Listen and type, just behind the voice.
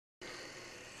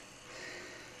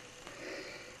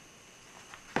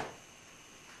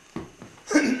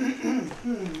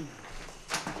Hello,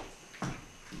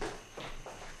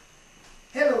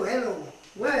 hello.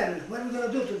 Well, what are we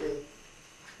going to do today?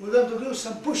 We're going to do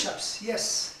some push-ups,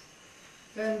 yes.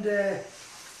 And the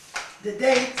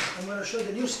date, I'm going to show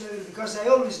the newsletter because I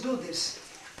always do this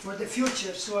for the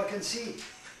future so I can see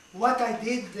what I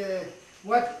did,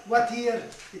 what year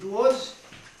it was,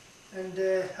 and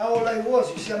how old I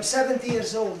was. You see, I'm 70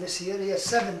 years old this year, yes,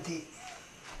 70.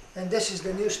 And this is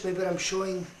the newspaper I'm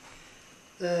showing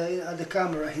at the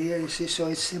camera here, you see. So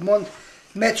it's the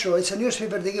Metro, it's a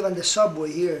newspaper they give on the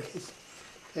subway here.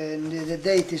 And the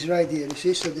date is right here, you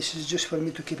see. So this is just for me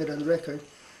to keep it on record.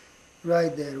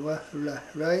 Right there,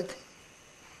 right?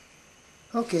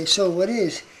 Okay, so what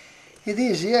is? It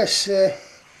is, yes,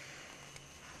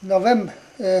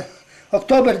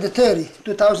 October the 30,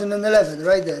 2011,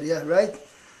 right there, yeah, right?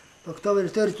 October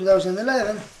 30,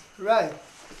 2011, right.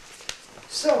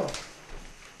 So,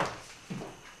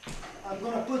 I'm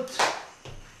going to put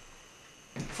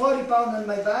 40 pounds on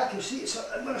my back, you see, so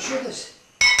I'm going to show this.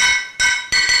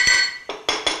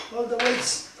 All the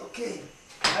weights, okay.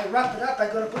 I wrap it up,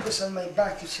 I'm going to put this on my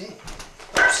back, you see.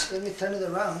 Oops, let me turn it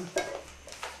around.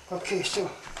 Okay,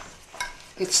 so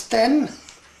it's 10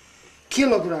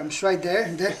 kilograms right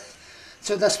there.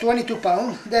 So that's 22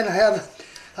 pounds. Then I have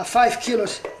a 5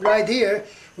 kilos right here,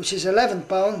 which is 11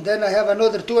 pounds. Then I have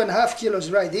another 2.5 kilos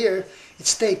right here.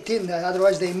 It's taped in,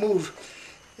 otherwise they move.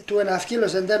 2.5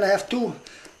 kilos, and then I have two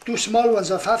small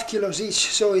ones of half kilos each.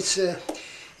 So it's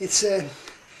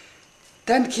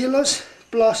 10 kilos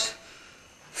plus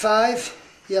 5.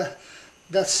 Yeah,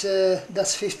 that's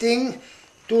 15.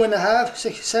 2.5,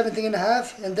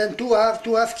 17.5, and then two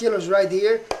half kilos right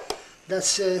here.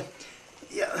 That's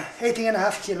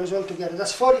 18.5 kilos altogether.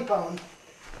 That's 40 pounds.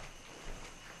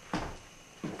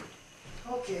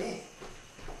 Okay.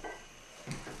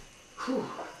 Whew.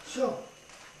 So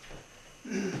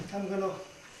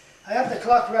I have the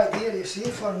clock right here, you see,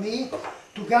 for me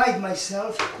to guide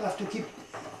myself. I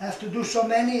have to do so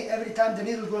many every time the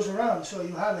needle goes around. So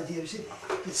you have it here, you see.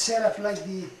 It's set up like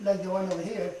the one over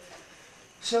here.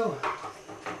 So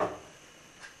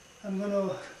I'm going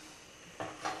to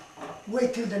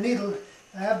wait till the needle,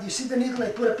 you see the needle, I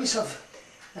put a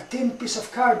thin piece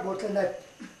of cardboard and I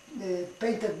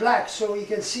painted black so you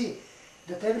can see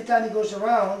that every time it goes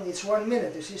around it's 1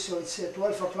 minute, you see. So it's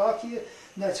 12 o'clock here,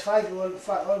 now it's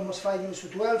almost 5 minutes to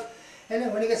 12, and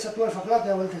then when it gets to 12 o'clock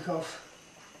I will take off.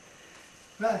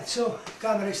 Right, so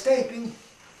camera is taping.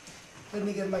 Let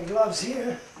me get my gloves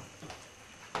here.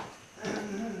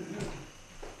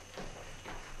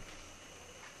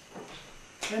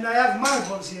 And I have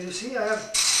marbles here, you see. I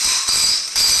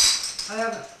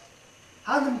have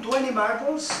 120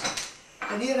 marbles,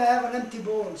 and here I have an empty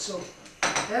bowl. So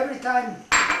every time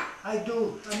I'm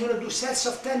going to do sets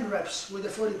of 10 reps with the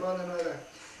 40 pound and all that.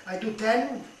 I do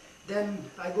 10, then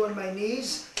I go on my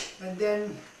knees, and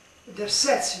then there's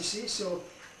sets, you see. So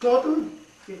total,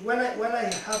 when I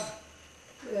have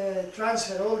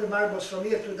transfer all the marbles from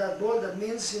here to that bowl, that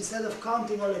means instead of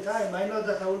counting all the time, I know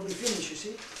that I will be finished, you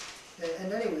see.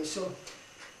 And anyway, so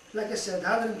like I said,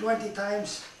 120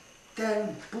 times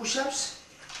 10 push-ups.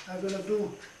 I'm going to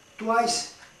do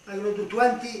twice. I'm going to do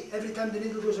 20 every time the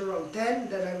needle goes around. 10,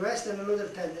 then I rest, and another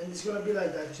 10. And it's going to be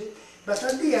like that, you see. But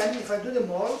at the end, if I do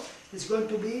them all, it's going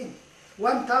to be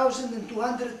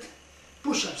 1,200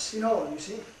 push-ups in all, you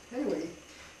see. Anyway,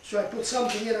 so I put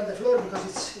something here on the floor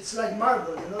because it's like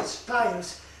marble, you know, it's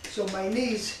tiles. So my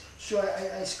knees, so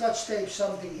I scotch tape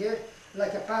something here,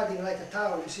 like a padding, like a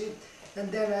towel, you see. And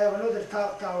then I have another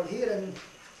towel here and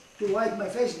to wipe my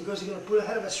face because you're going to put a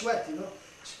hell of a sweat, you know.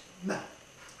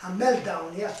 A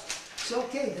meltdown, yeah. So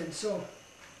okay then, so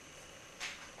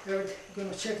I'm going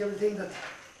to check everything that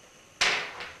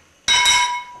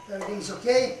everything's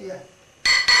okay, yeah.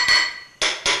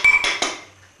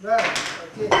 Right,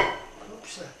 okay.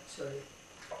 Oops, sorry.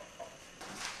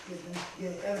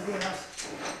 Get everything off.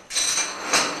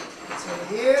 It's over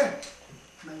here.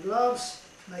 My gloves,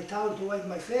 my towel to wipe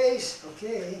my face,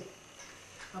 okay.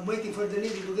 I'm waiting for the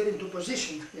needle to get into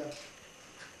position, yeah.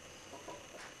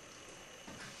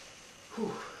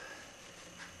 Whew.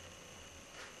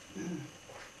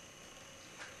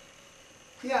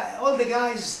 Yeah, all the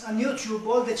guys on YouTube,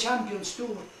 all the champions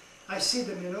too, I see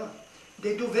them, you know.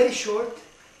 They do very short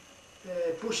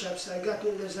push-ups.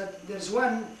 There's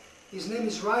one, his name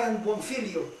is Ryan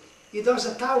Bonfiglio. He does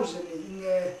 1,000 in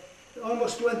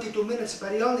almost 22 minutes,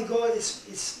 but he only goes,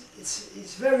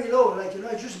 it's very low, like, you know,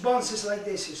 it just bounces like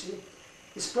this, you see.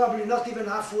 It's probably not even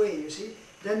halfway, you see.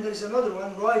 Then there's another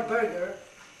one, Roy Berger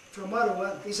from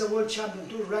Ottawa. He's a world champion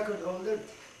too, record holder.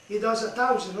 He does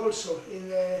 1,000 also in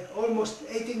almost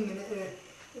 18 minutes.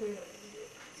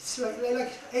 It's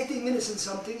like 18 minutes and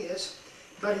something, yes.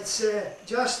 But it's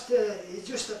just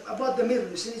about the middle.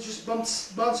 You see, it just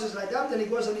bounces like that. Then he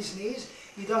goes on his knees.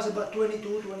 He does about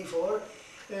 22, 24,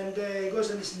 and he goes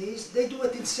on his knees. They do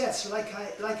it in sets, like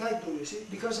I do. You see,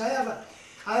 because I have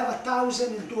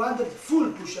 1,200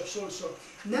 full push-ups also.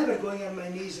 Never going on my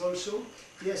knees also.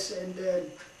 Yes, and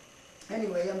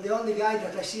anyway, I'm the only guy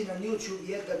that I've seen on YouTube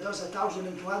yet that does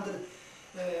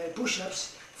 1,200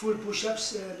 push-ups. Full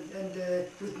push-ups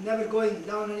with never going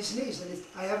down on his knees. And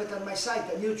I have it on my site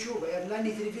on YouTube. I have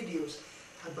 93 videos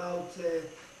about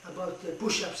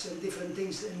push-ups and different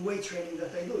things and weight training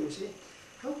that I do, you see.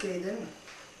 Okay, then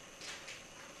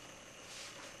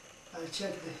I'll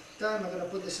check the time. I'm going to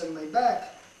put this on my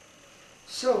back.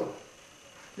 So,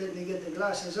 let me get the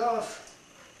glasses off.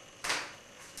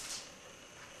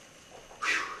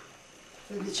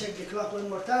 Let me check the clock one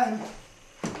more time.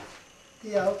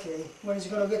 Yeah, okay. When it's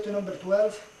going to get to number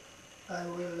 12, I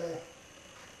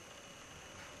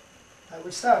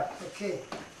will start. Okay.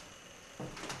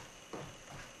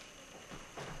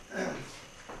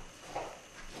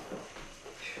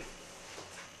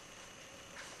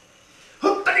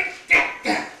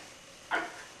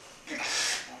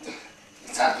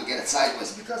 It's hard to get it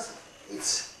sideways because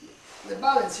it's the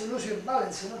balance. You lose your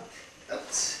balance, you know.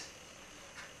 Oops.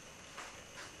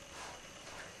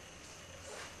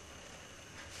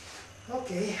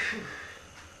 Okay.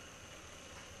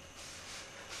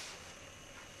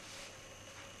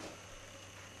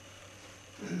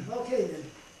 Okay then.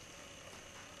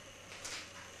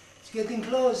 It's getting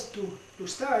close to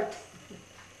start.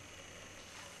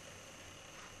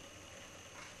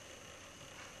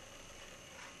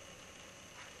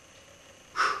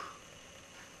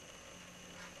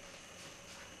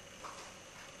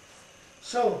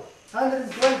 So,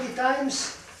 120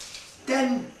 times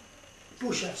 10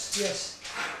 push-ups, yes.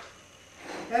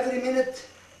 Every minute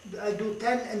I do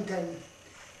 10 and 10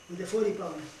 with a 40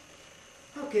 pound.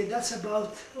 Okay, that's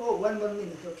about, oh, 1 more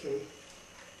minute, okay.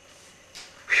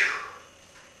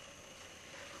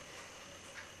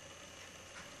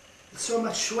 It's so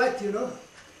much sweat, you know,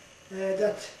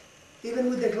 that even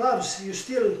with the gloves you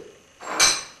still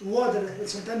water and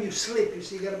sometimes you slip, you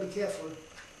see, you gotta be careful.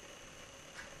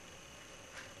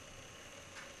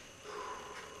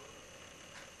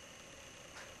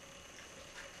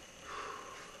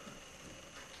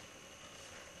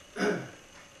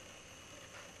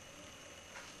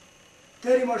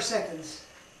 Thirty more seconds.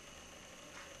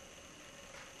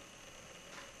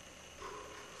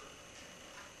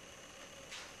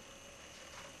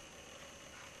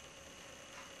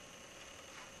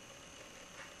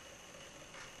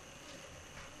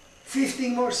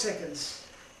 Fifteen more seconds.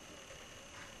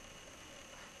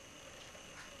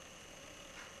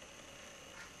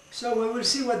 So we will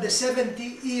see what the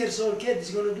 70 years old kid is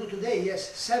going to do today.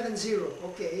 Yes, 70.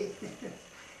 Okay.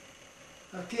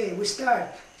 Okay, we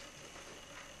start.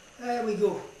 There we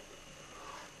go.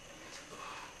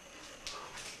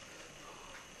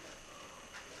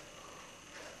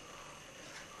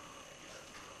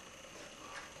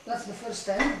 That's the first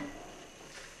time.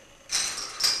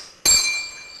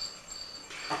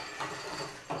 I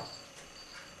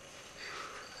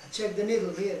check the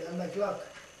needle here on my clock.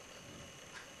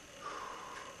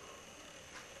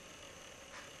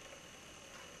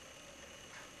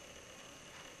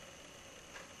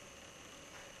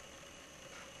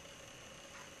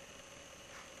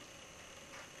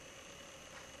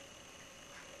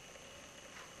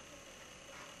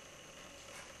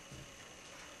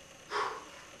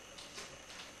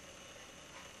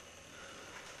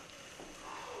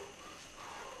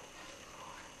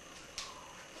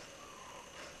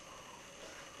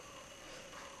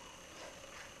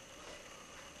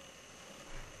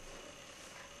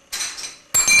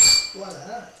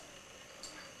 Voila.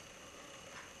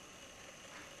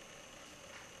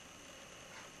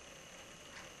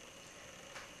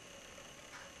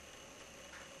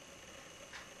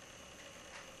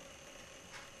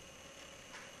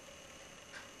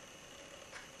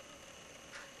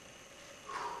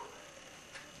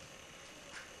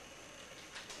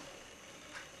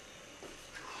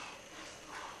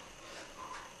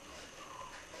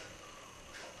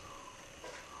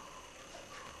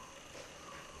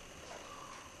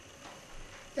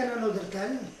 And another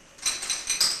 10.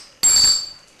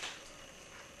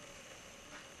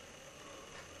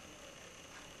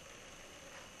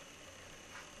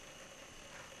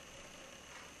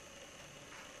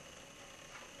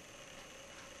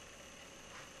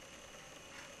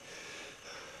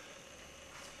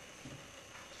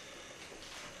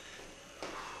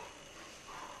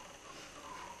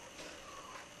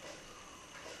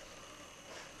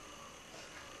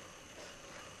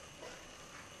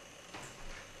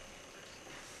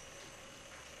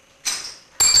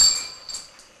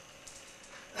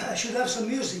 should have some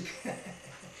music.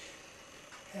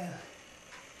 Yeah.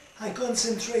 I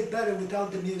concentrate better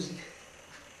without the music.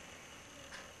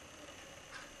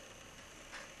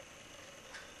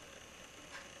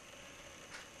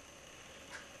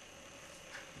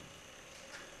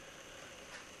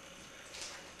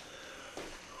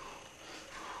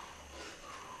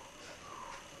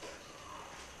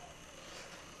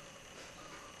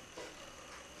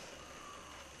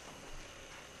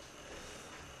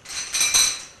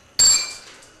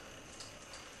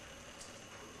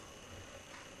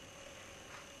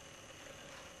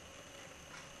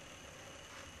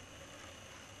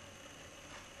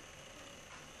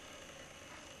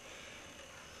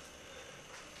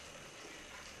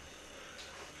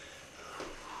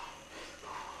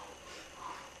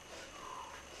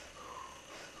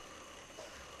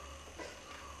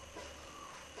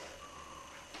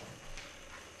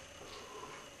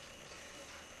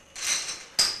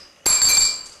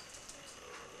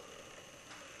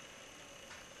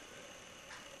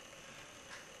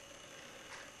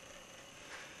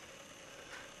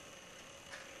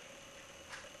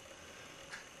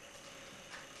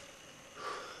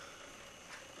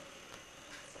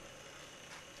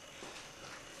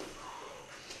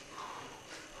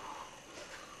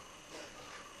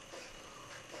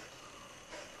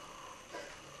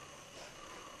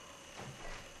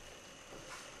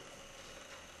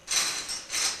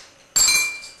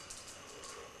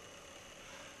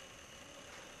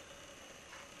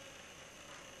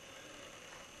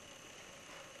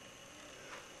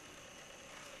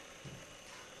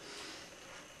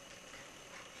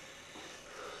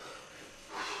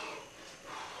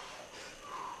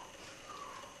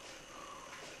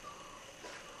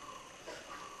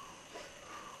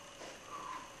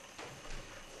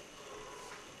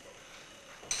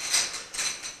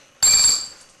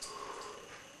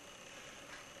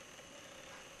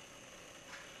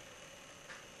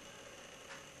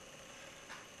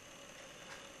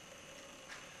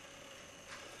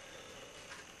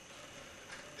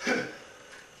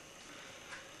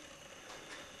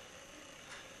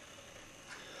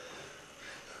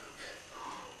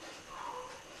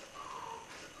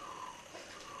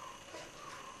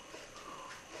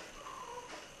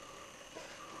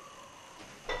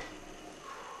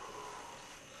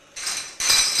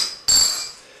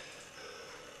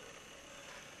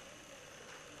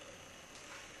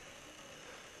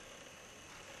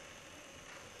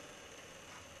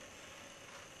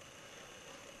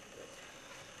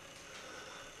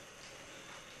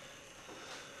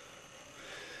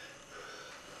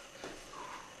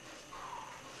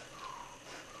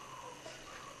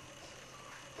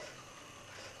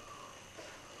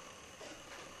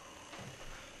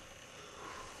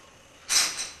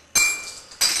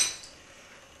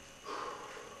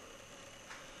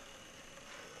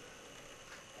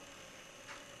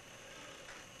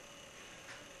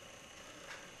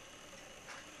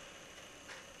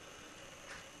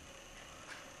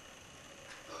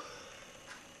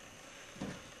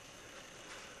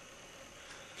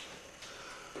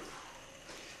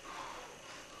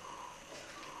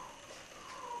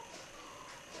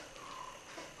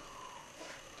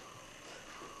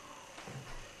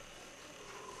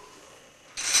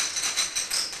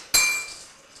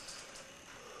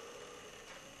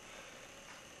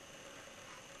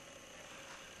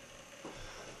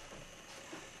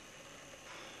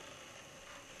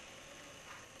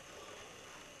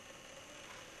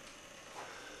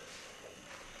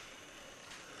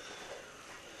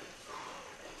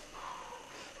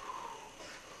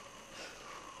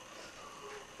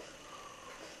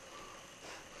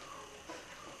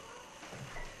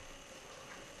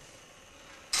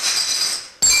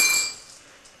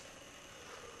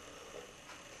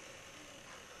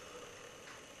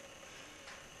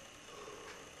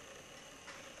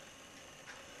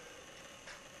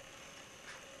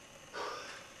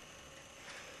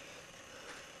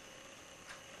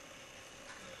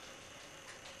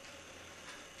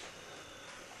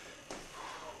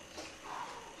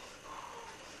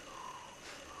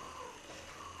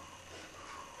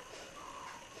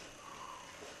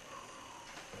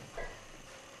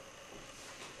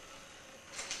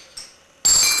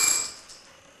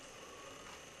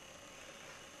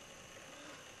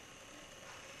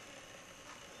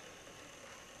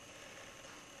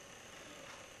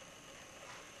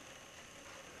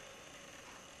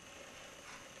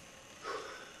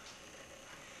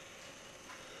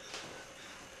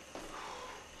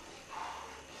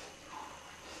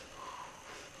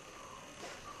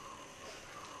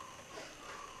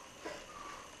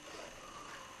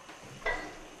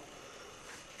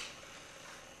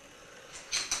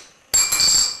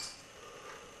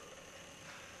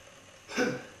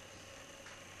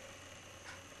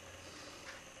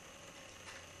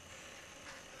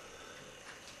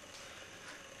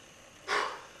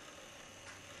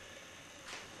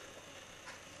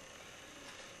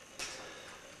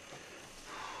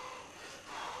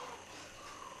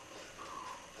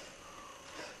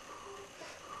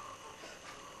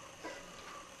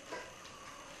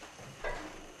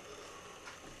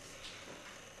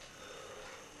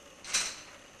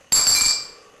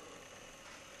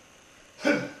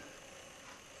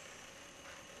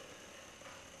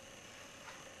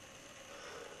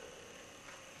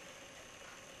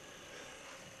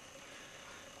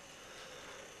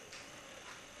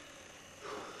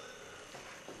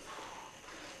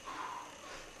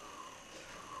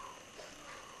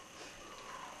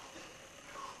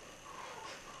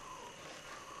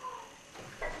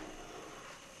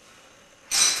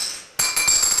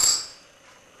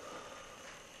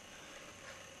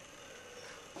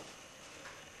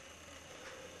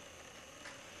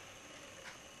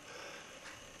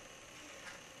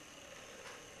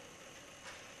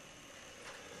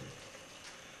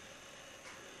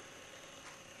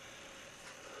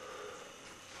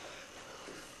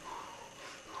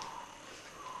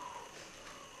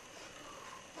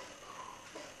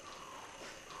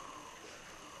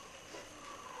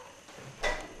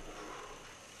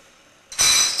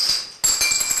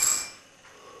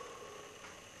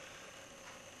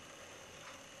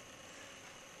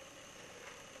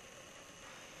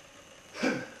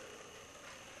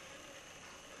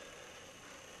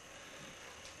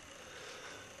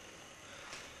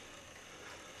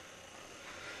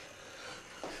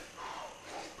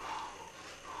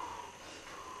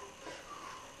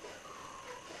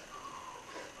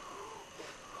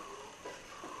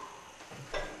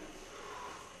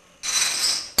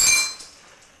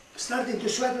 Starting to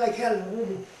sweat like hell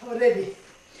already.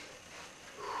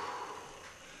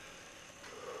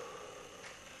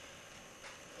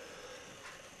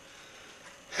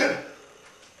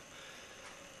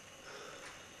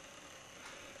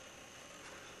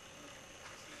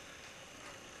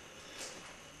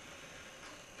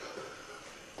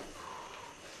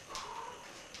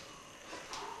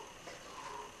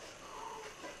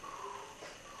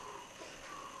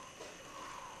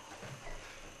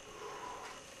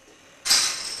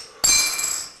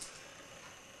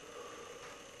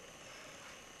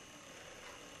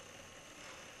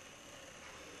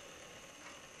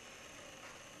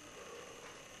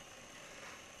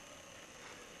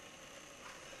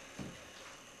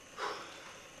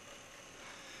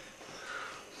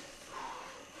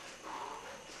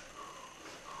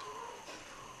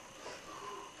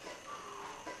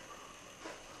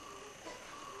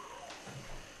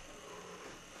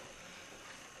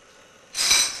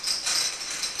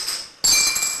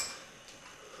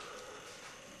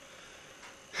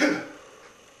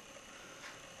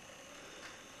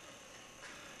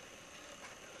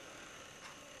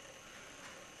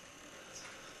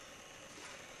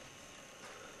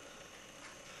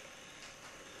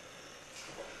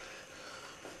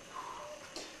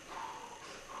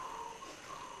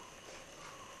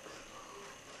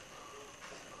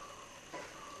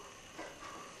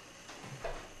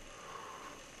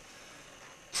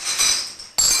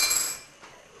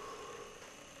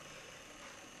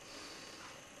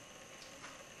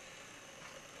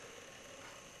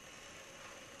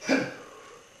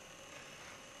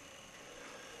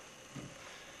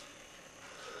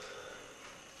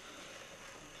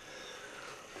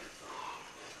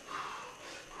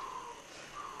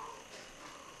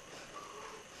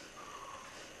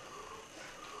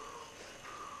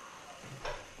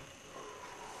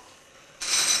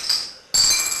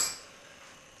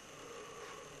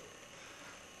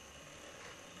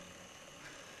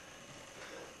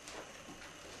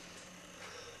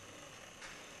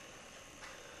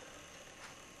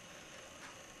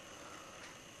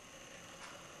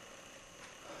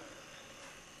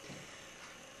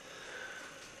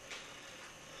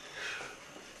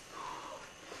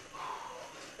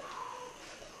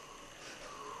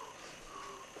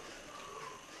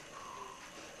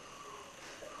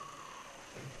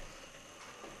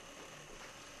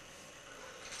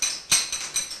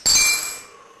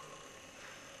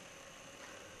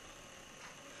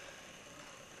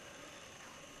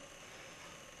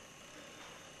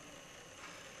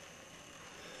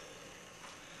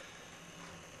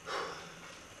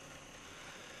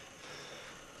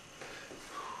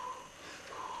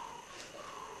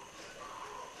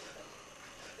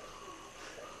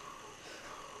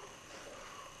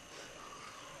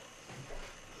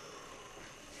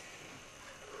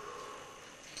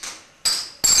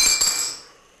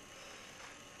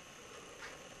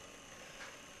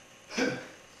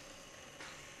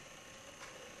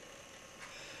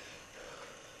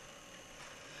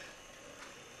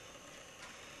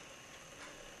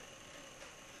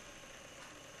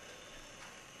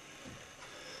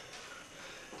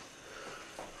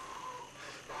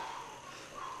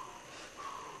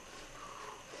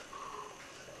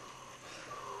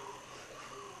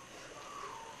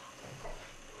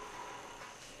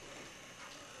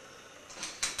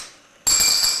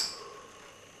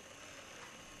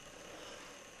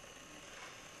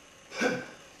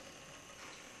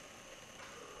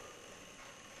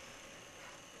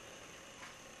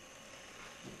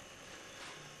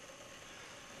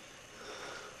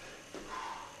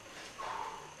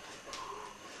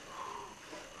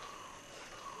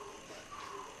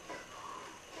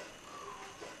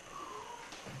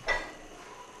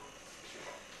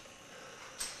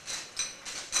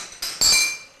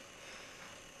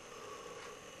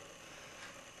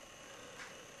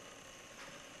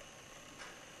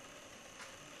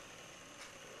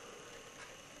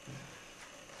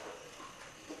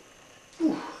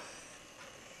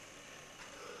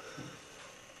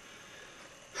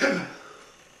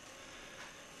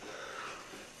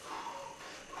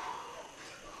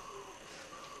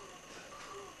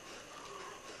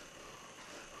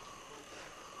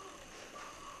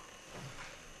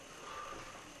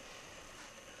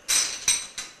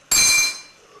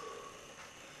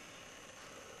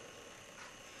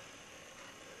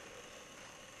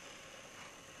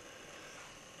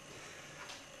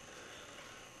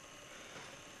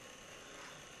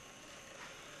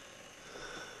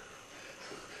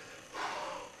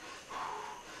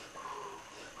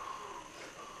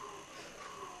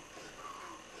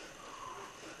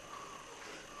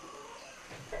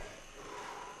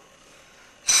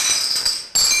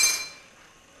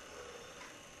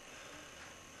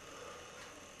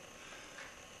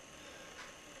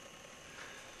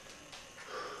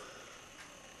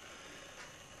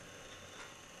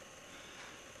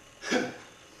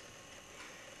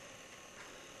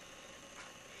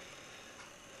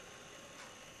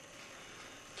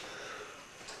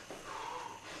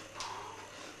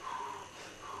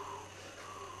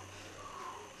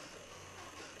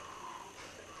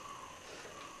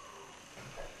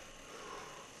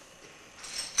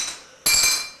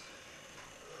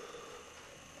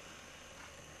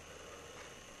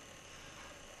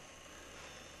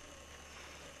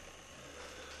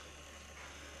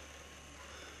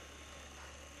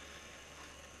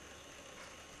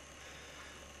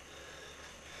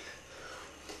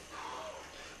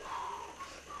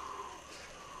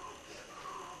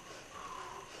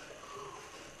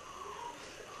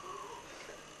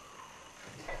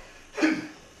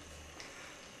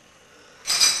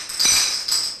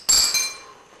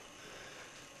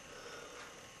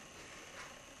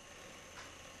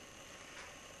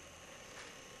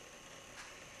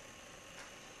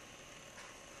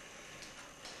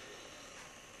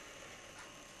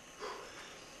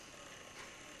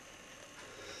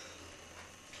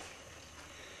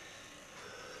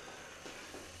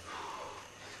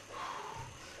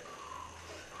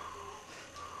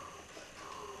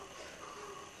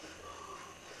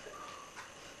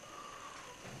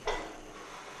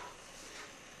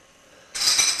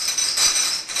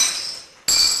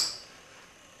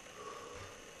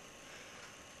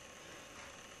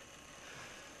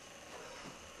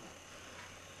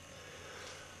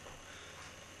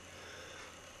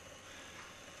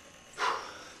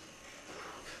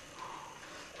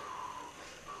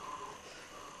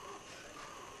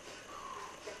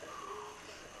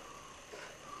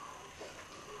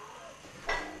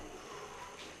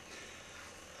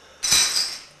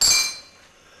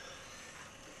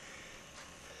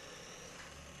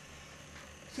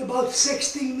 About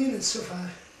 16 minutes so far.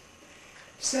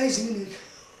 16 minutes.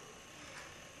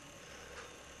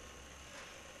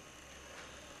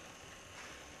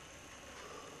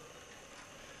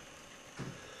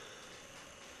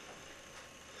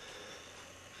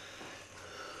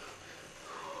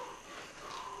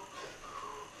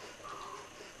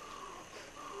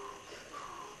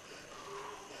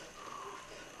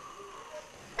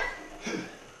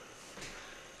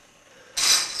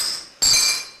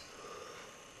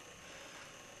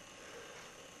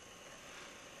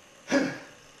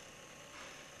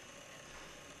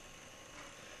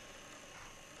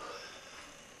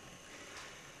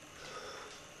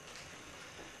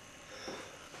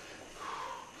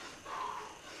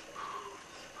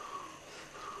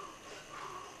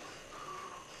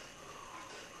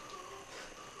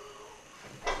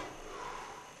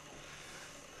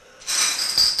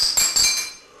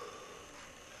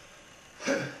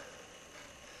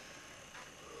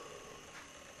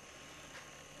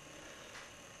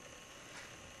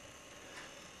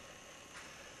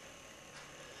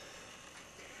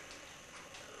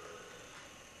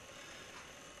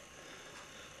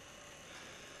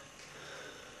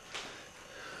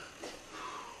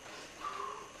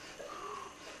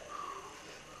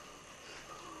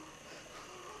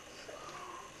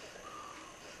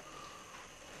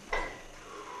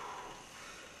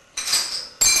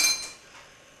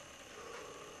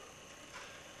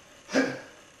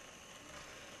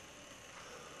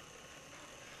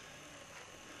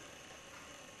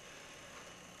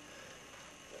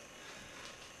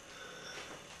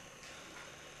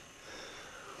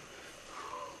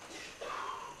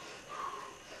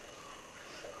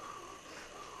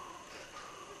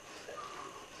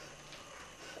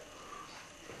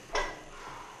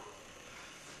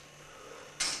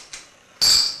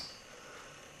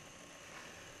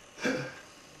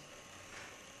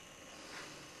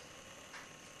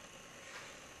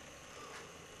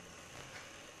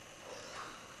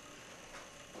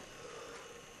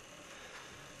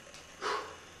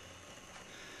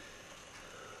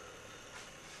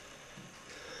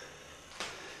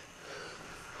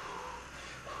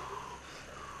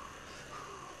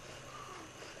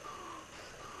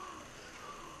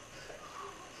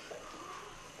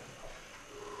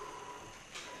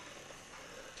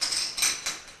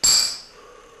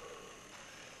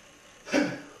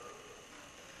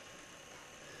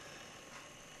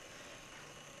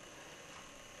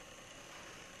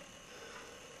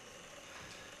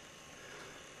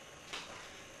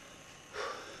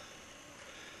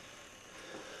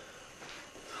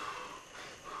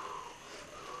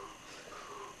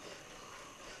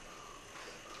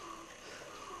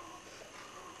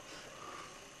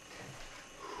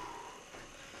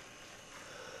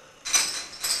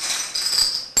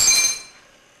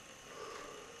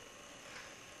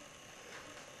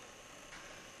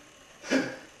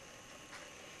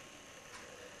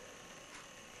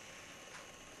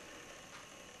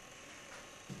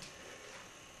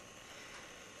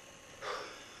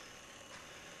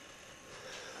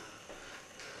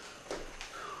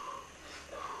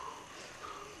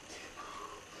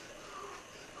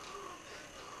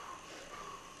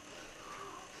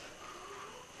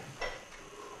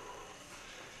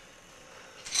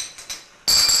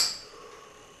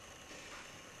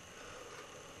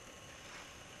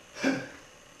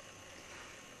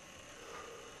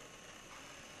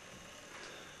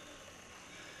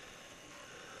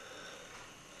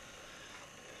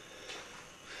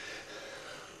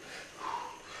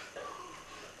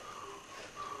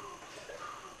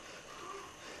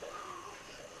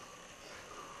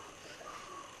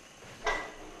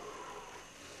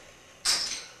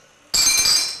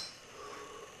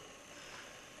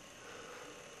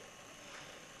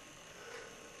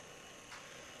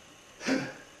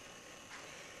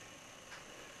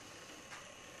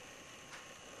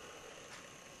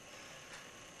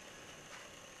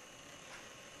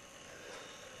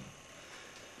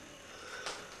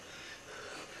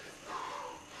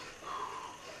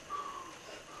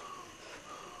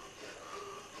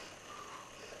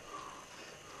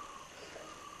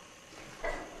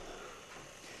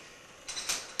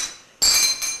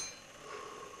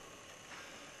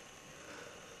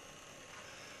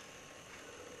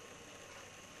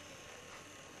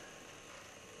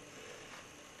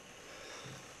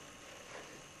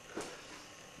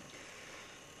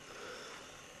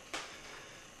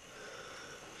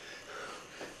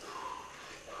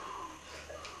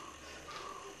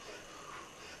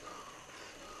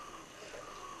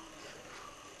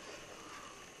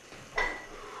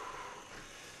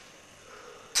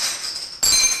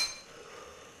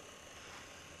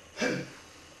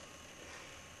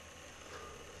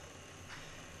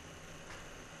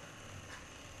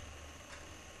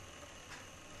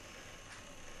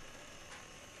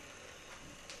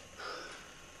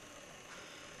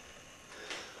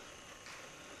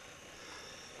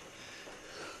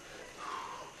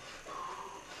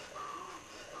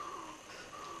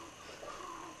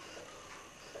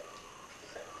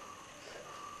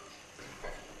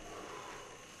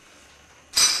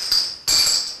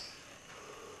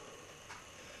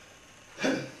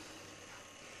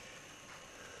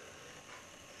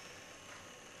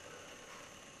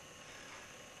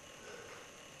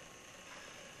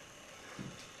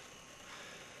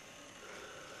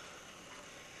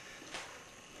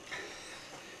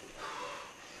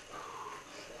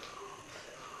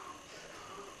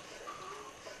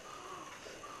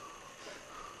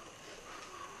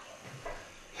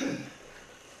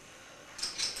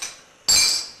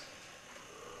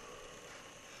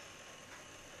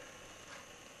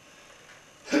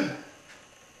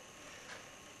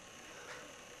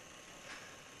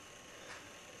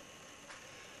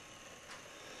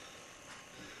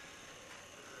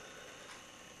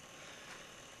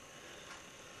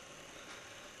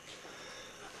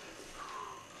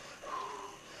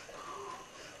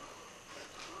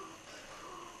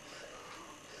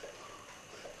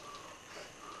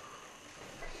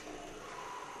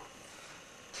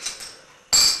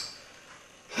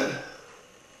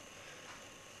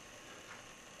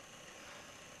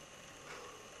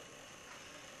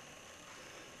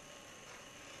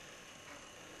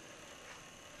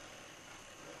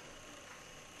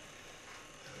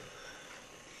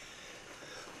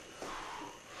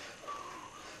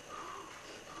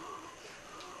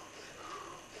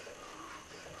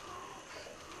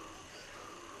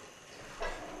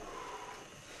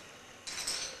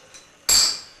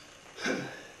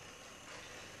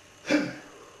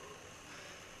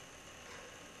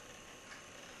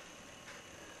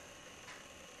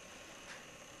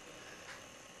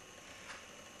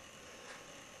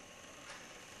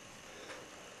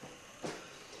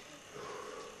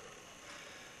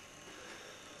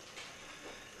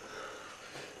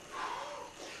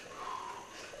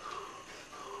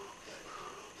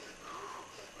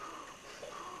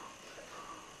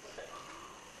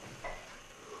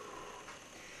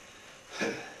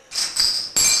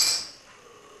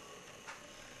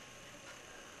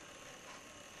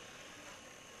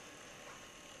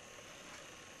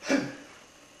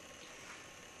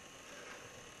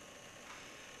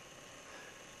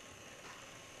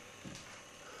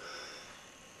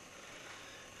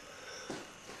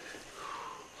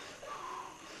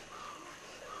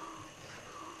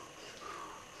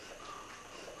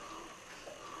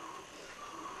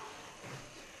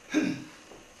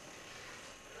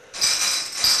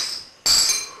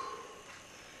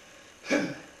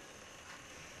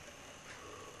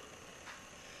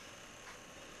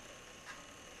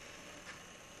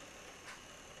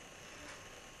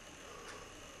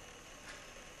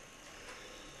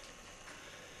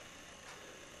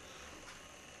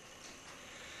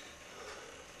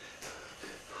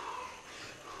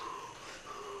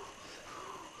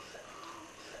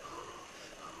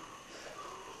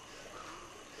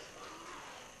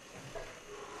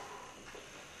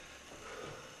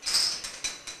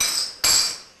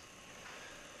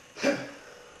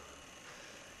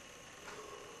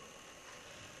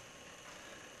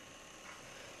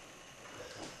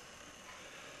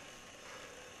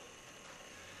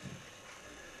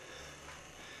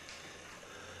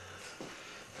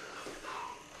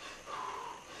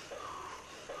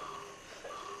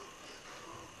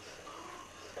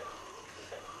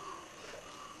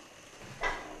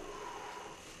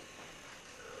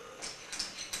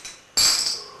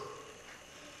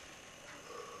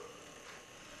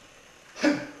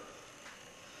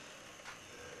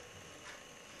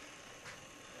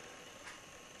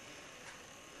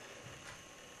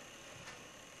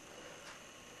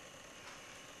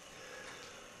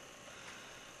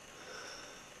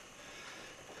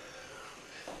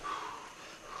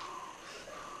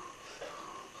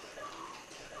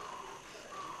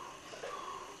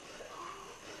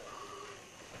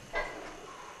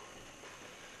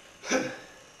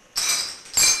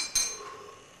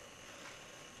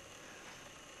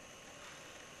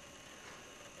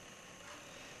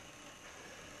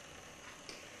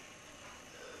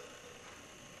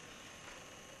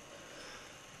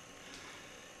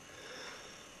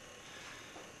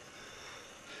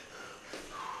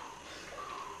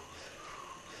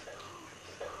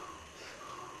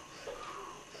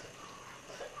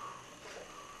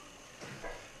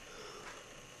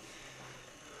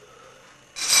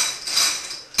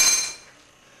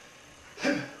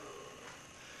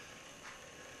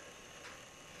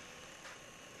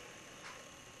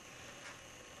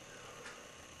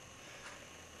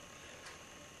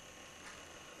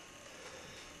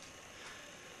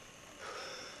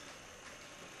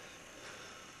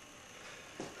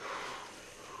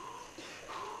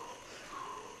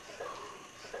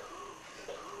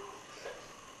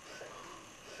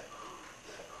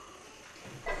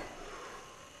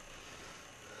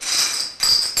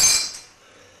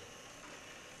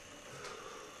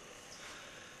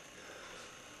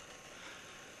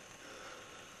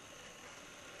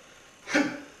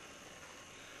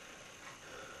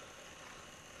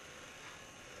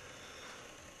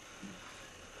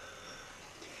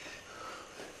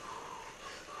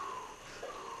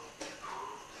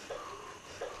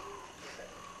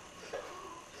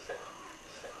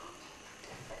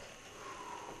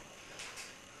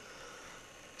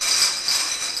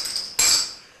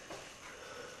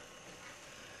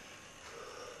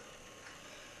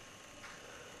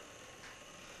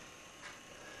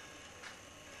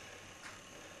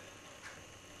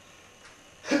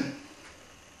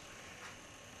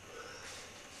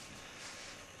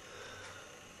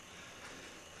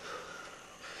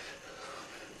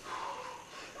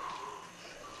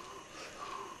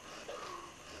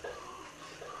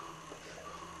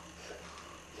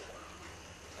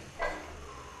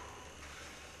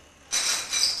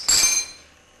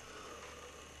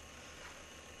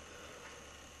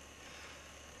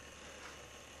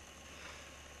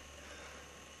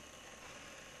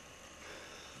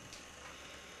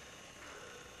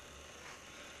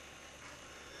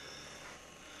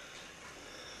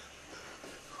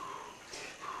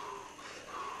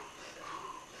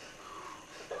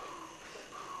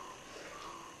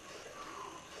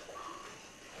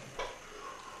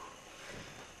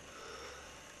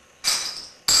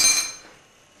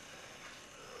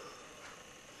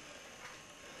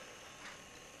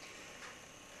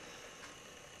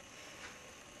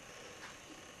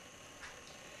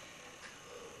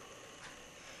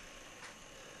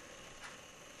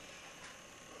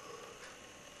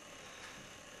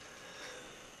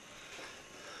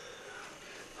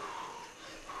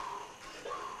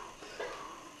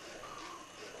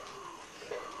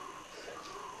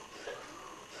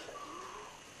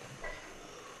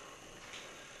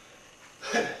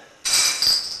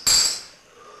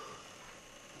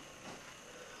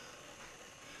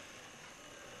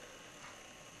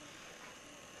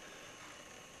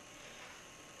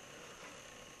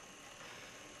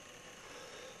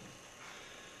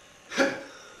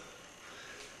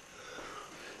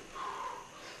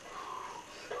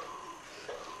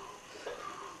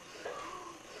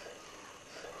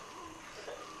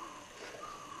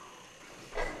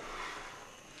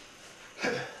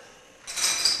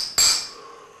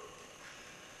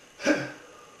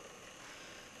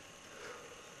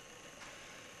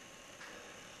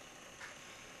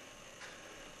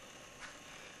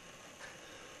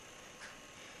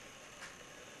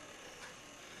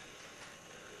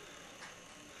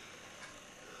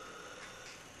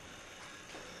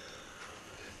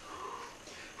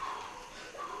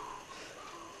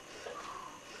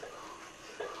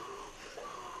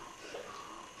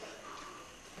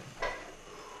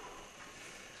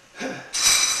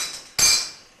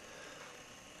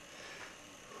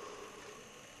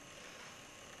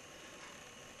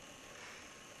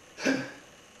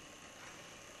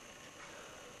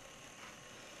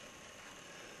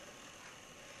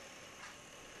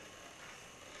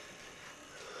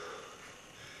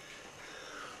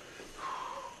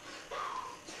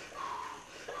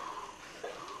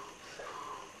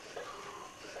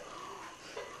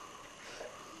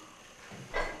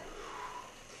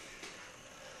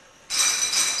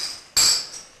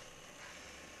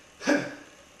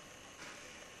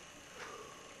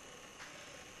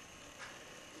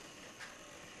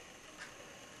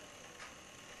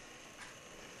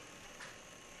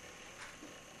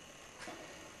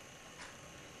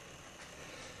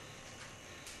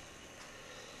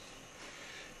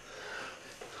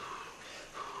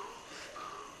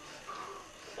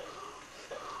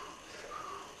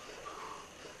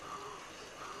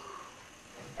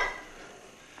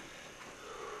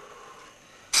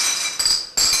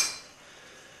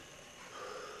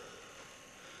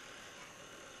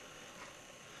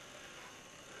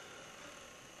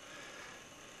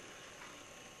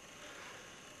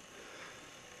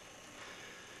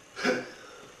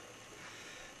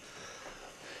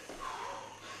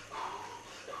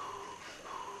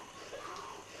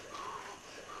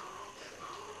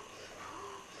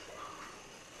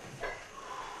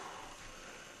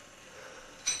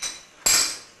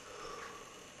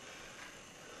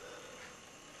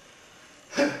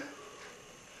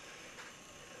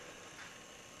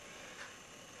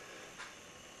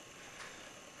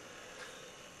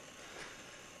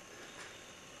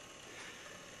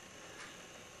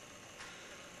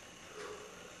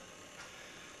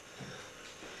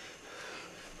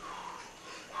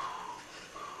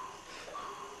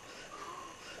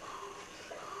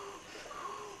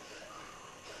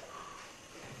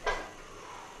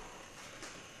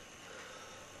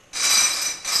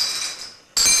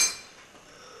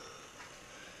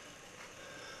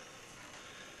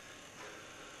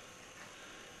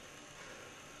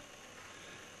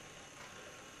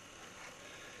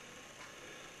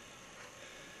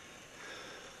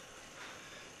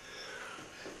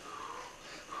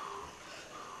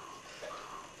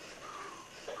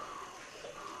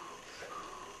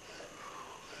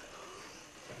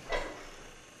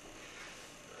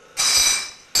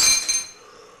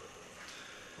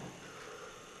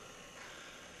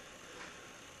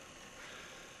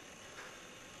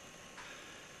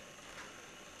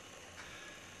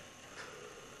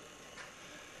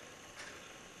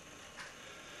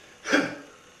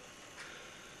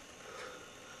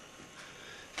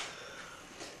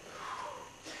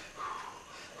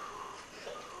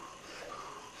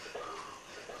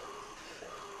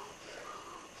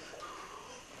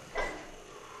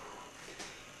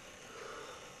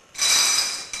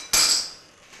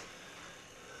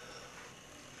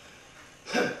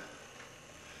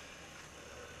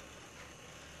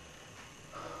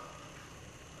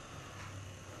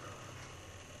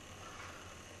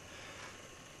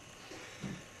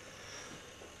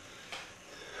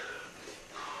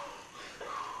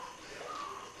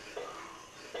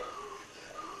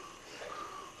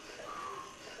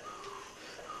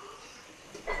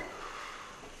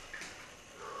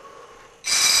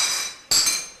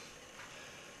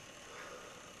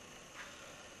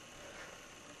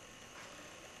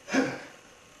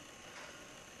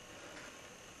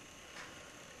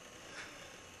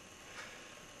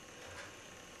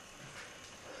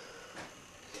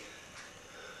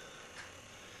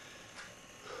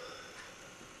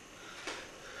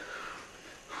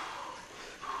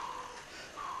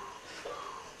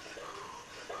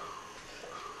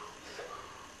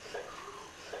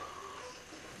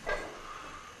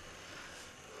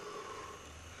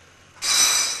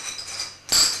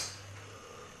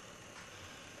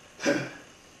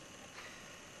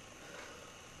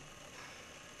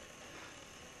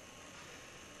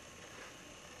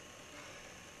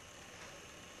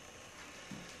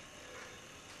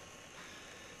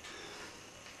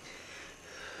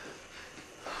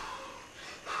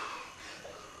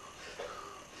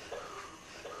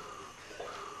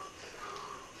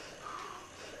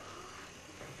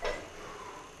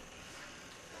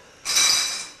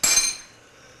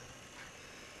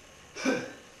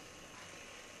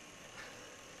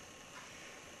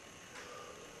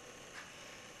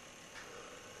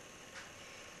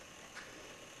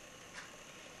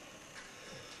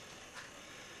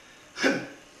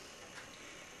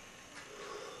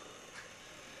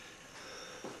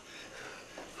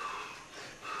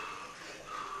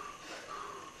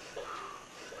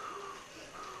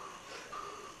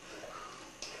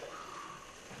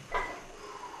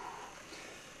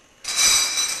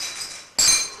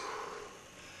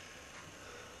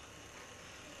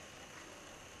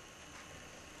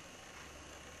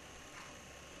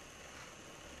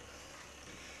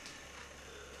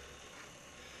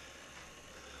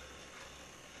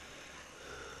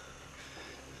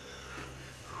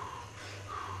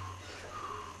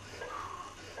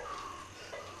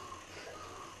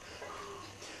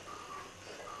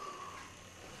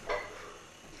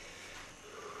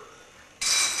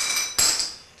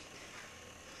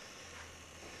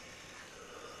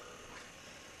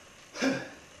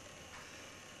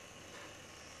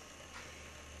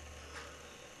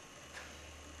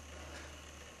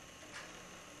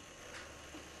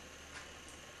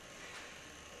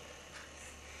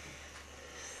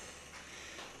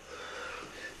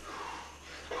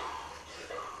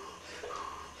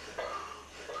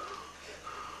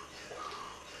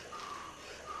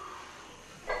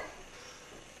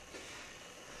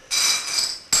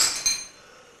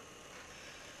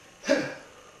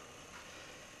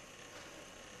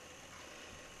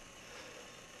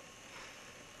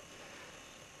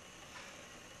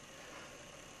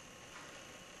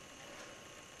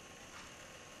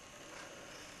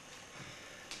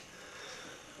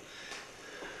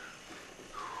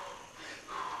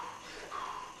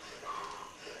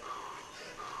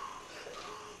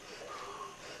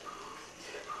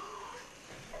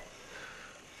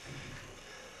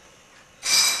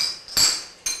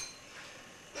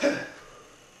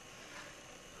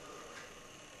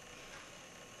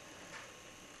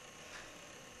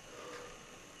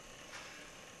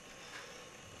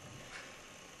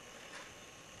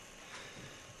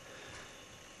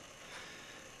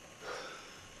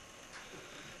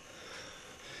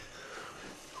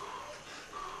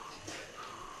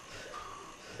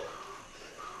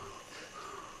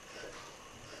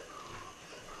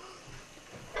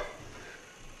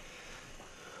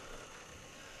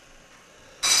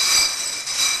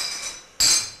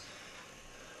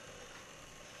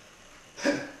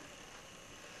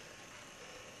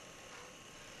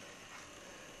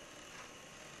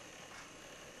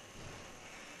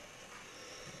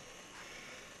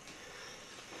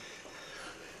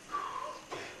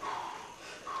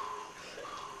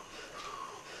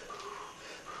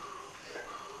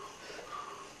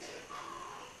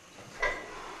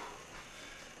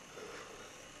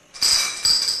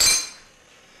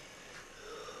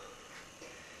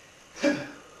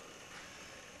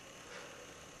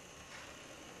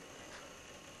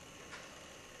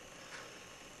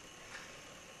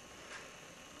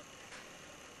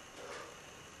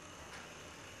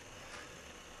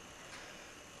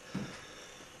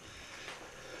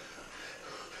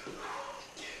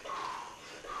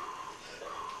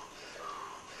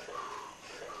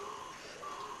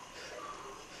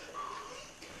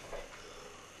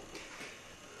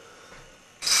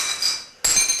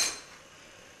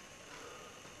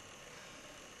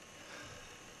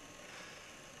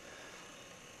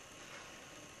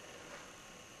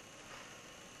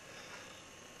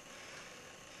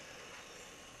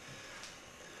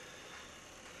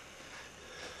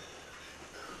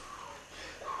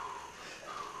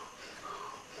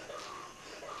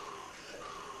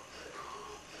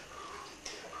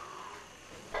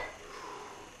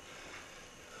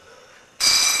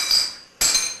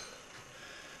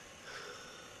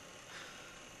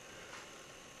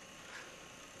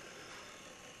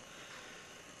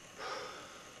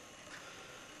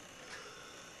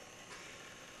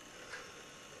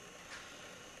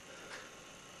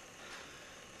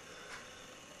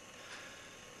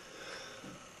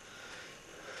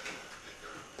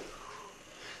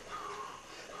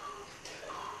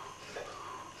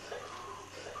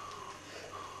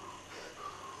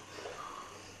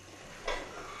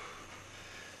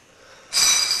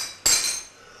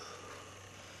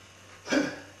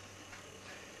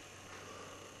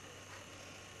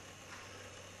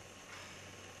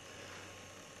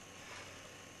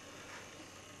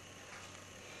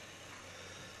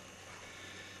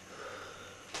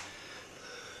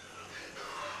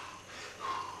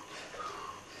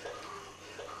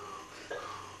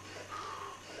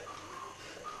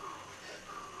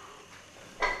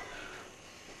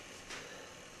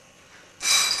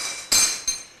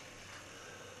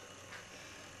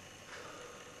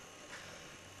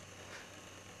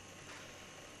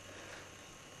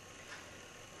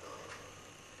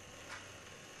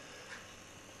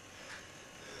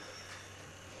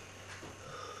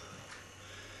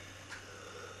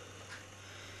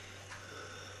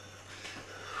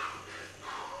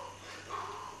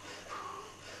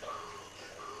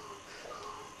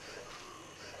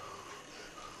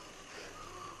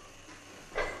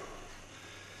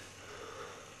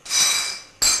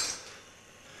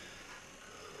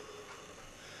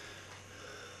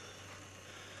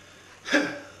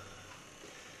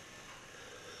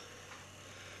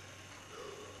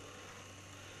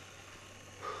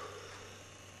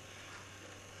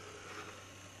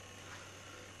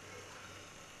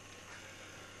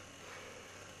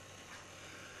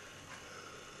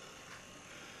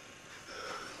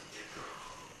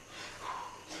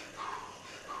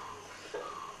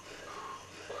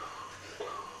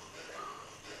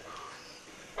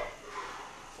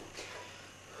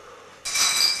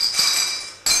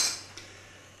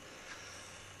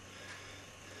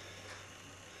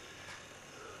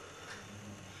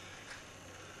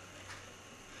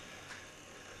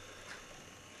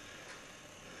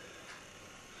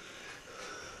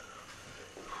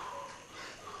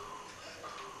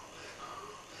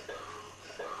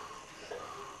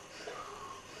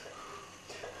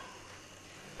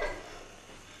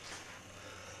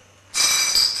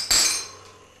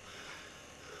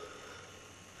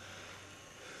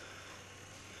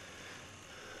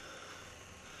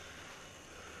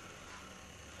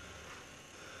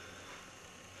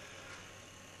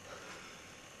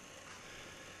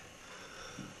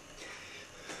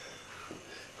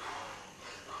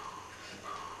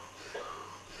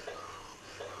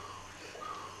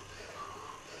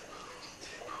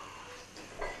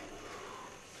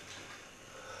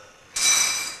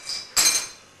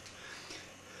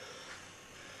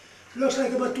 Looks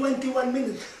like about 21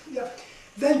 minutes. Yeah.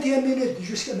 21 minutes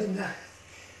jusqu'à maintenant.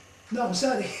 No, I'm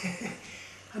sorry.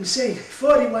 I'm saying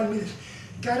 41 minutes.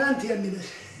 41 minutes.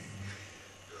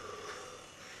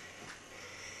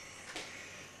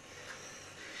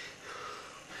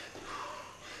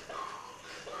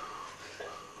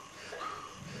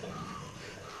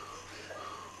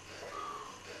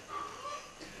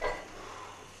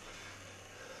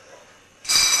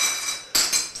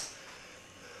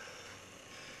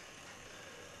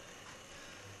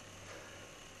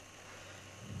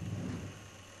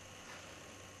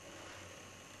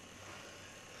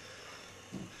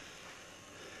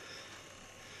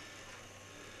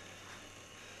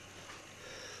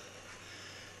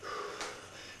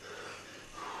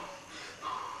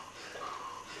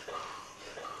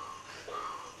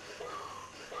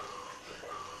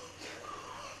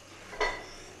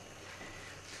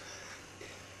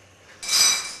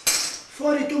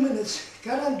 Forty-two minutes,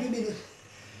 42 minutes.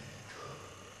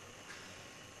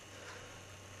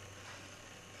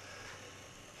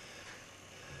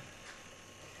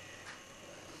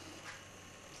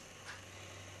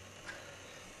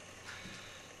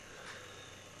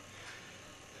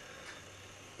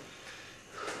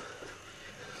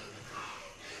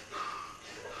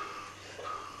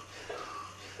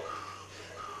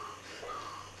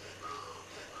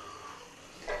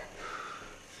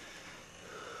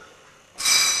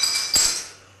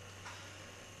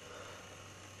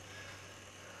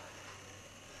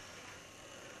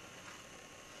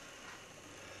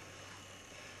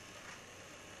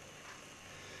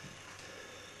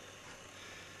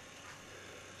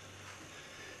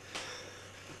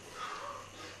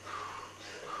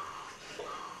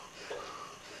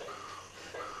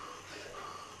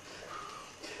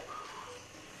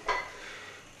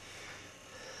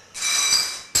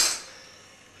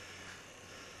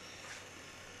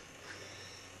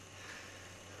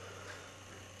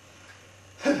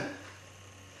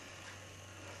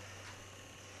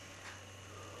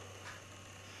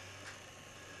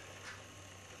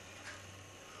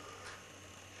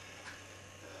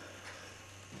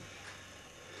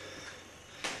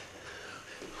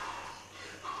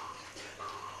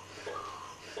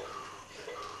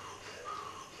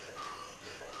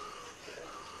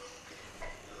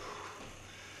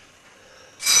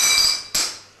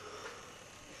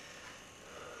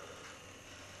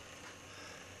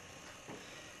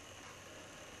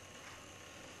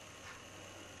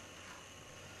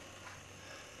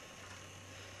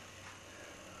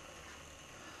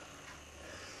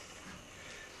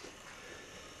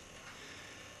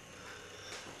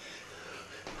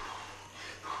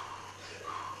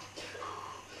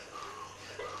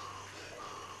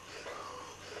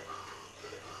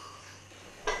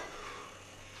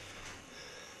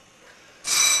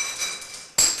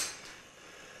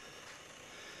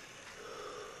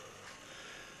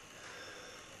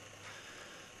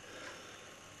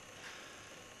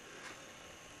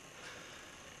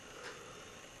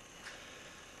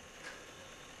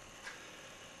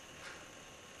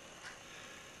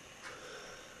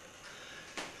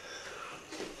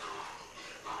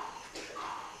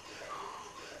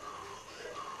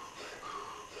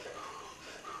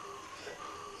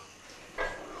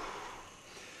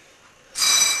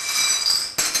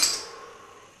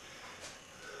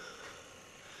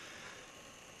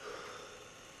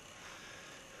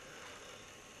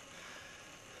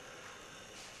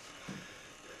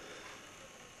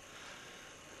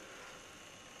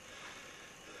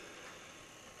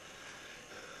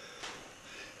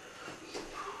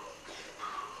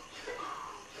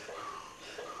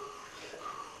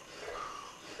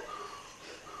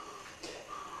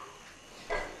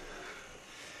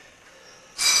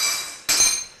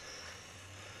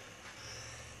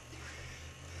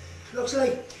 Looks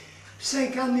like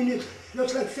 50 minutes.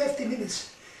 Looks like 50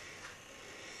 minutes.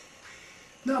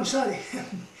 No, I'm sorry.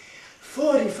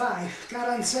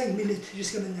 45 minutes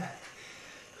jusqu'à maintenant.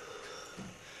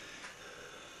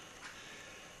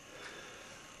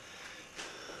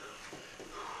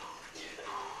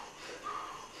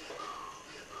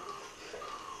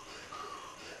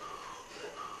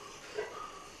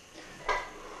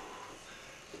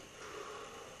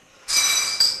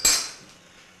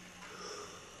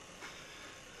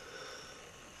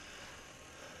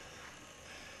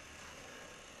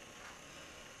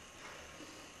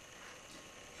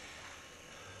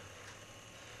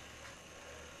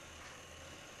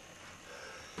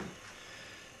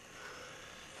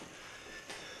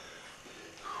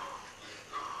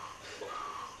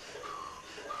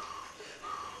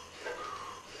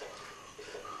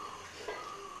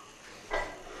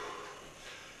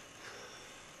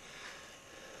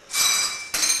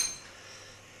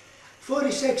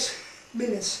 46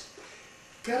 minutes.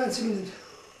 40 minutes.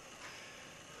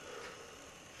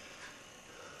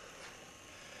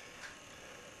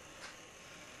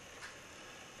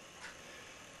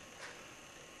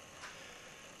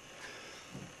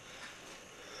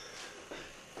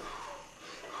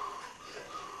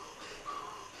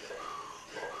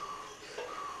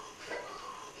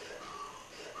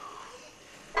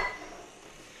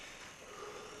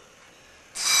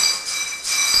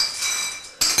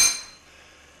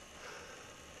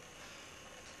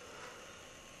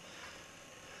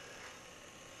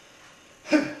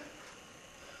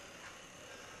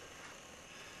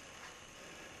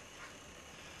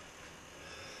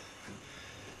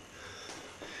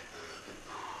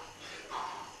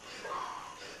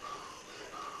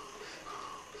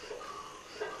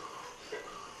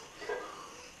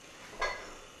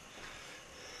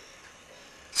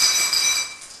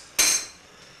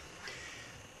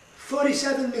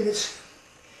 Forty-seven minutes.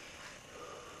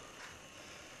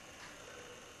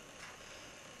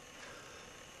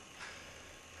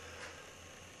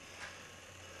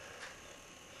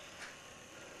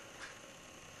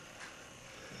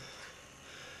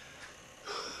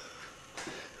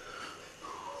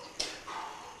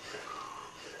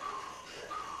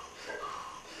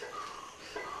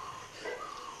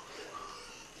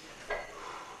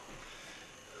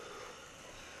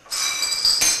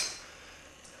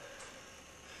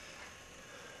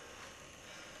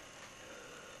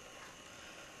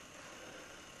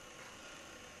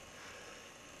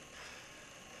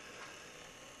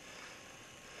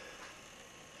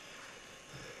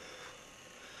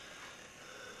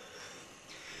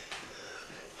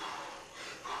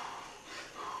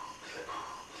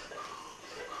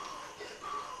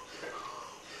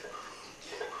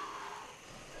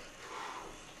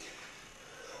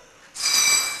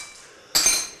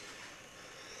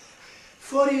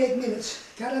 Forty-eight minutes.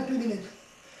 42 minutes.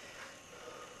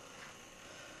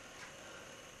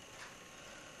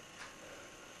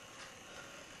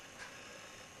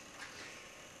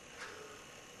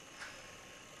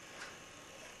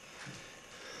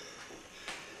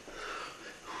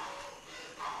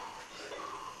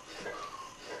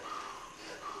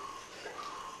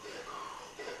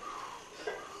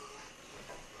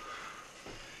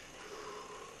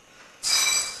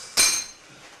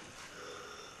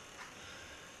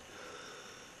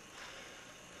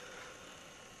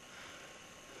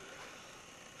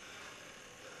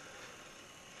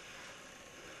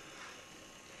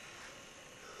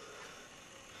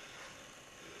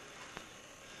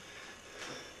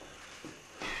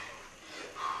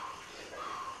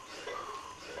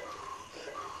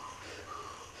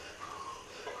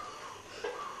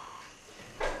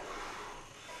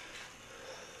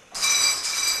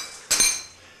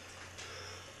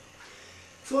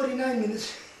 Forty-nine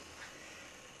minutes.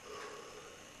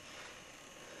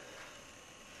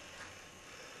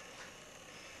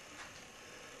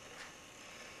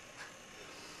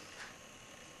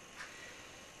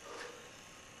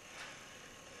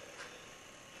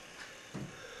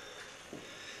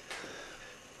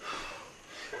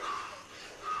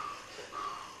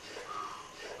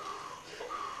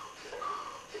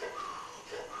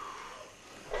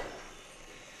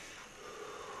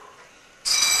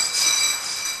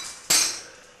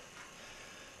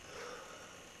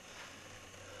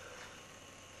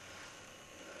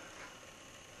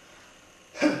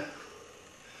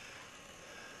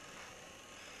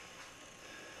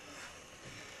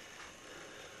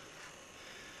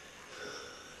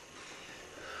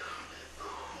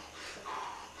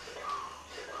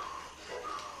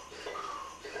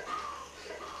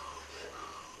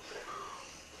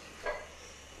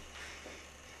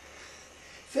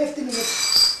 Fifty minutes.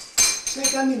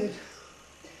 Second minute.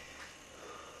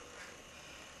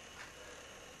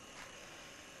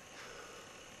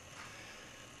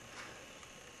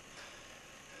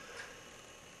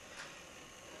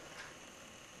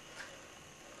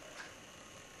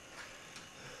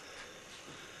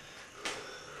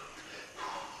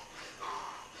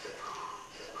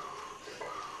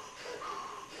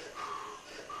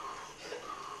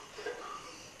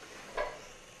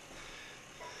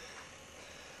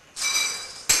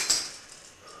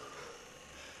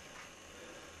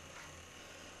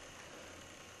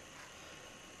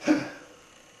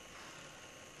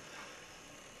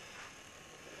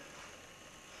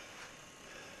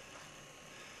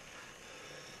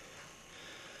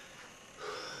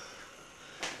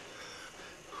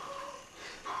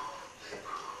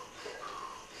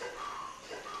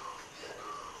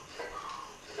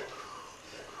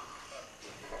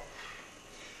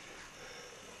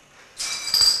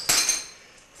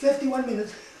 Fifty-one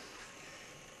minutes.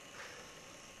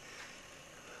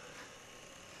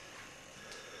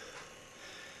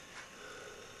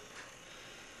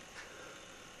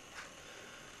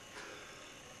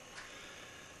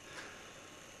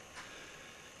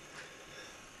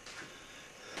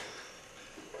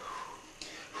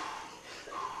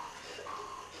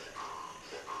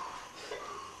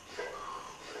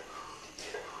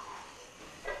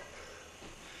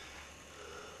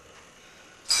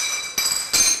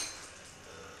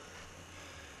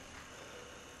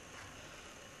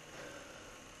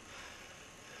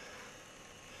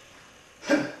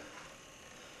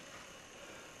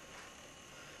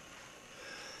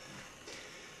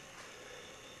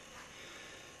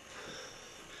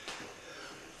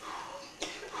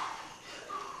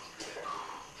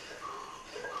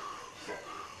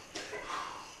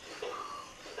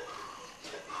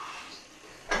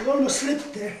 You almost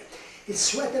slipped there. It's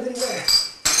sweat everywhere.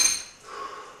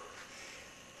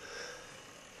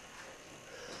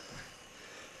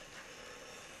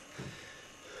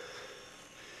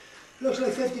 Looks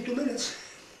like 52 minutes.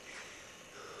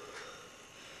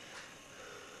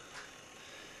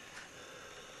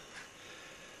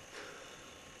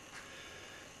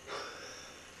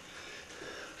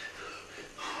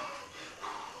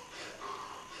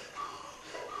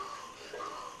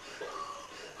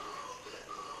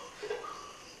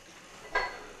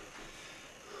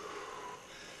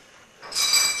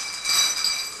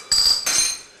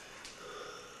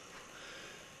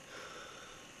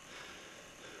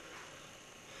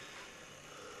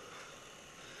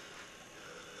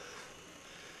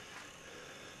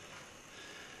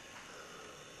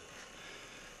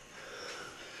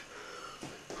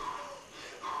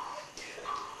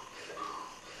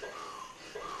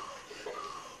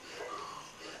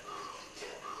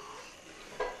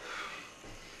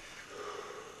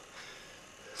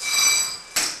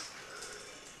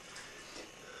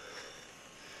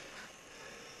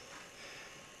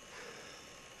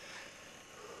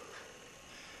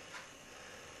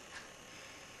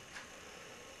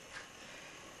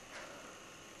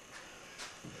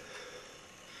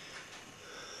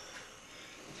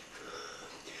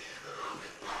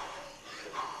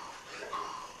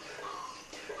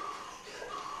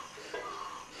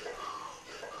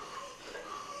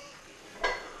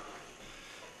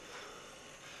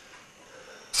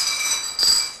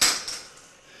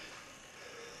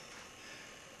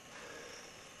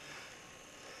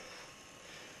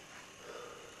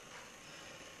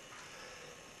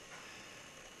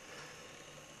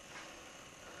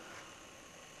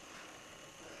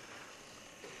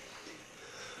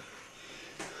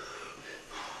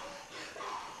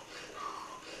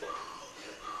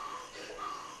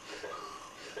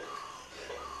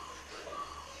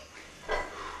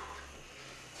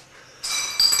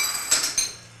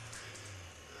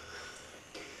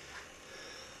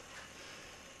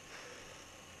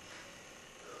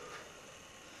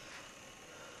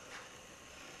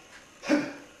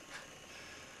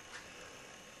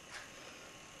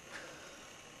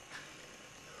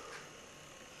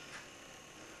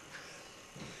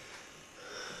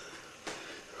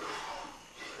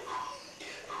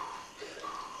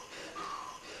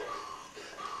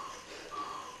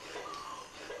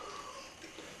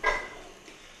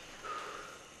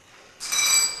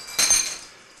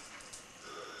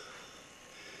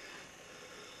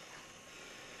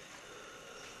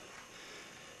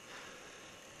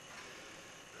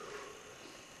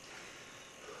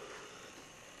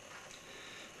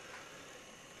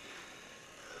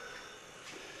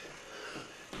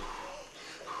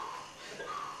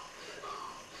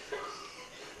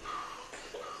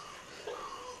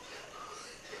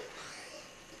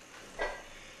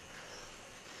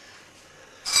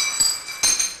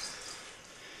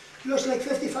 Looks like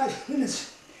 55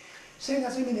 minutes. Same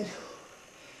as a minute.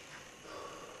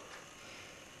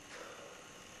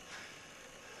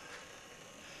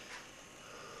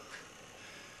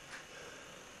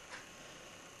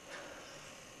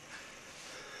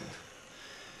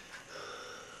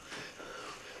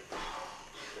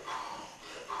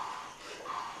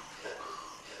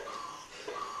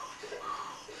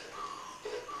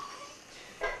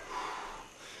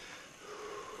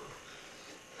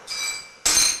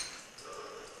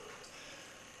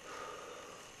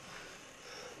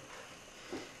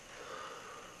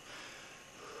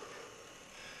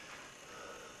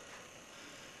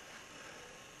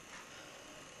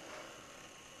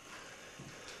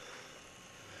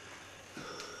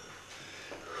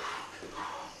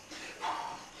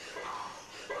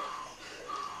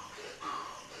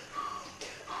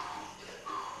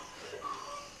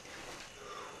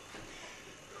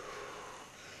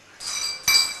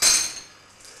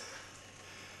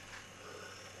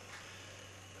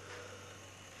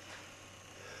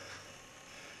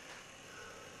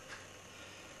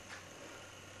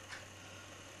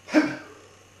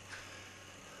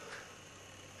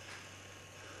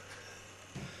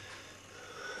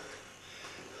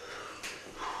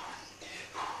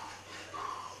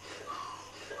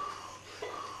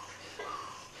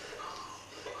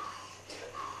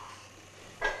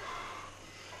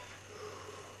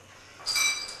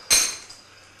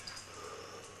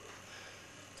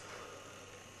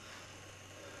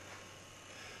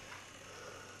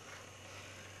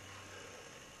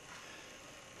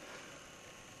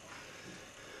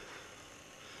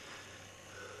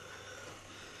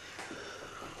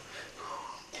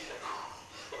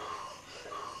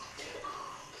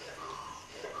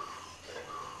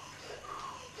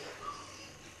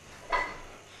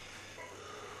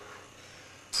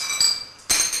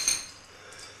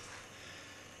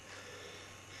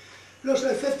 Looks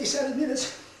like 57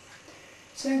 minutes.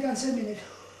 57 minutes.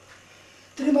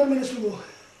 3 more minutes to go.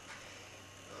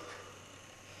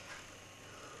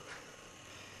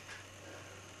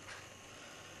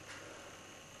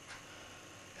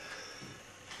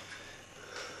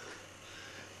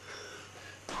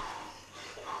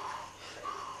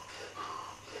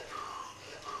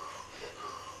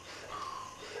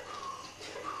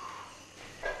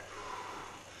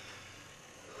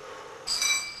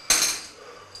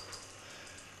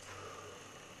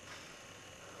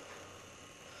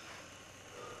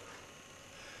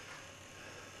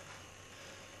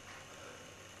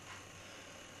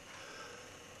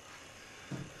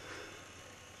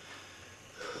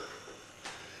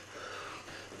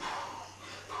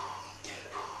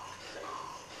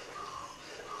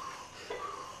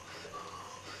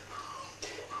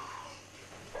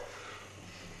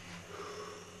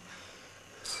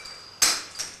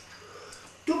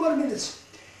 Two more minutes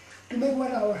to make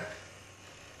 1 hour.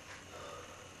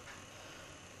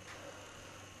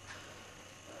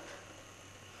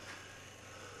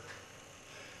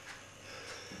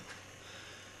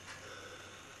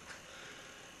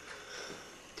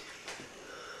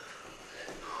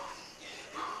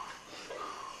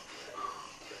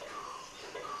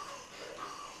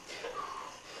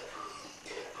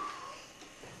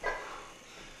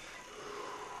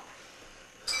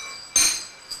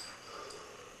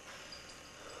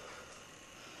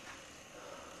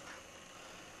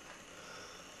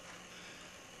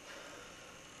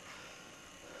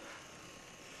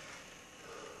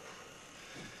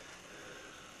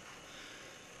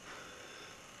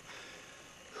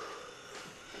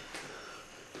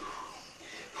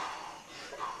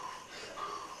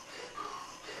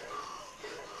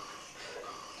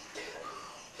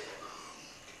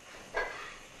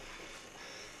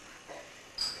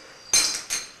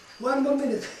 One more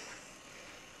minute.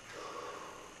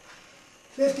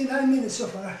 59 minutes so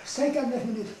far. 59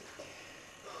 minutes.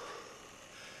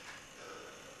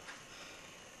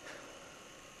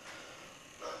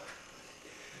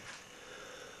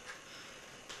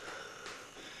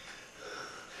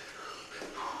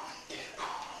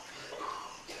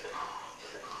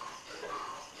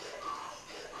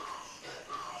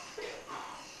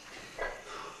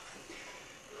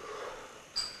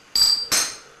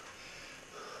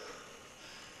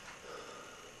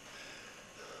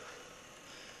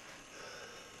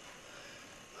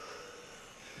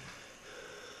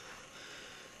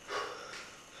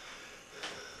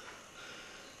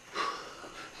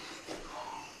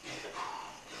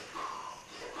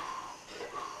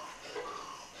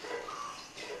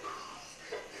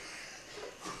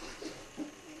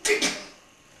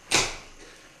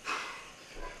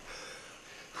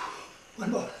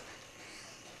 One more.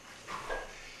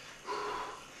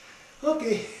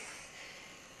 Okay.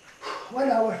 1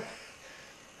 hour.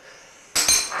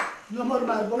 No more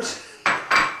marbles.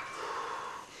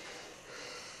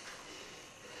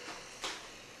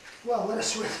 Wow, what a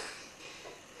sweat.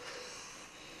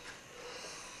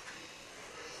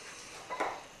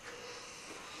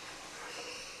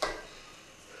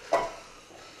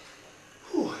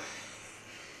 Whew.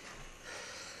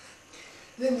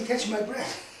 Let me catch my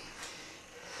breath.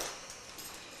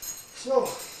 So,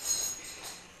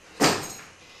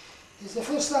 it's the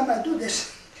first time I do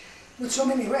this with so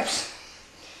many reps.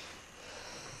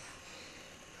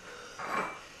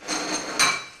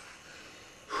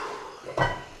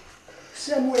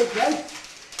 Same weight, right?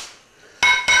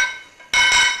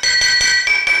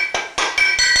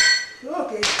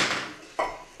 Okay,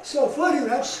 so 40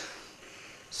 reps,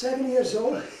 7 years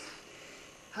old,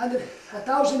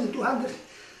 1,200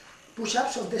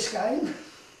 push-ups of this kind.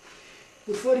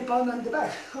 With 40 pounds on the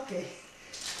back. Okay,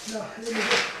 now let me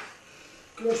get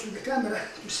close to the camera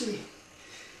to see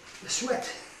the sweat.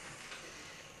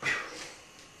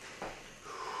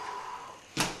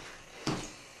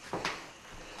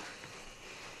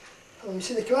 Oh, you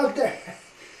see the cloud there?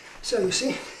 So you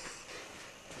see,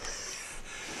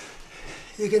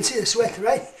 you can see the sweat,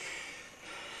 right?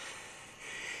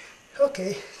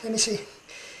 Okay, let me see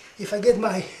if I get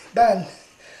my band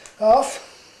off.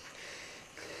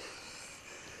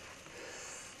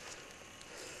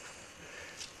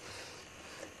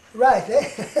 Right, eh?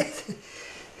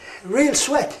 Real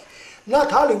sweat,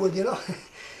 not Hollywood, you know.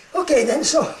 Okay then,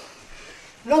 so,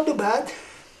 not too bad.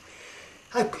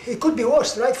 It could be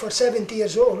worse, right, for 70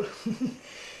 years old.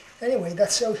 Anyway,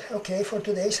 that's okay for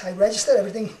today's. I registered,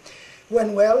 everything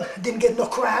went well, didn't get no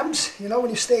cramps. You know, when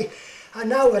you stay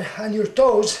an hour on your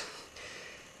toes,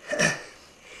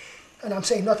 and I'm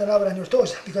saying not an hour on your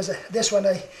toes, because this one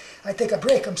I take a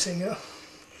break, I'm saying, you know.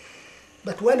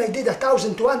 But when I did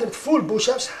 1,200 full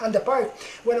push-ups on the park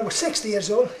when I was 60 years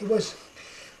old, it was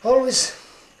always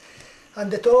on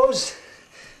the toes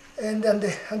and on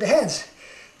the hands.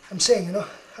 I'm saying, you know,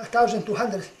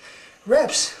 1,200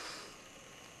 reps,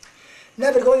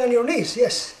 never going on your knees,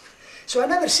 yes. So I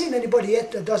never seen anybody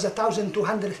yet that does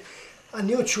 1,200 on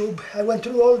YouTube. I went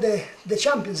through all the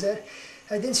champions there.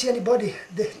 I didn't see anybody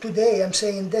today, I'm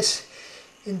saying in this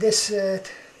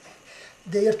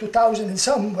the year 2000 and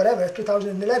some, whatever,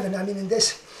 2011, I mean in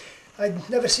this, I've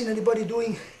never seen anybody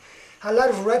doing a lot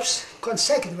of reps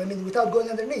consecutive, I mean without going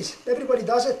on their knees. Everybody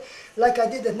does it like I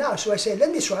did it now. So I say,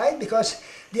 let me try it, because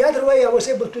the other way I was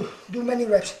able to do many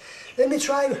reps. Let me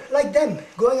try like them,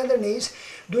 going on their knees,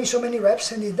 doing so many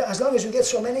reps, and as long as you get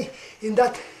so many in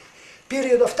that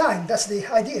period of time, that's the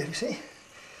idea, you see.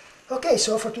 Okay,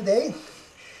 so for today,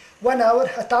 1 hour,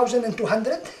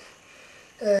 1,200.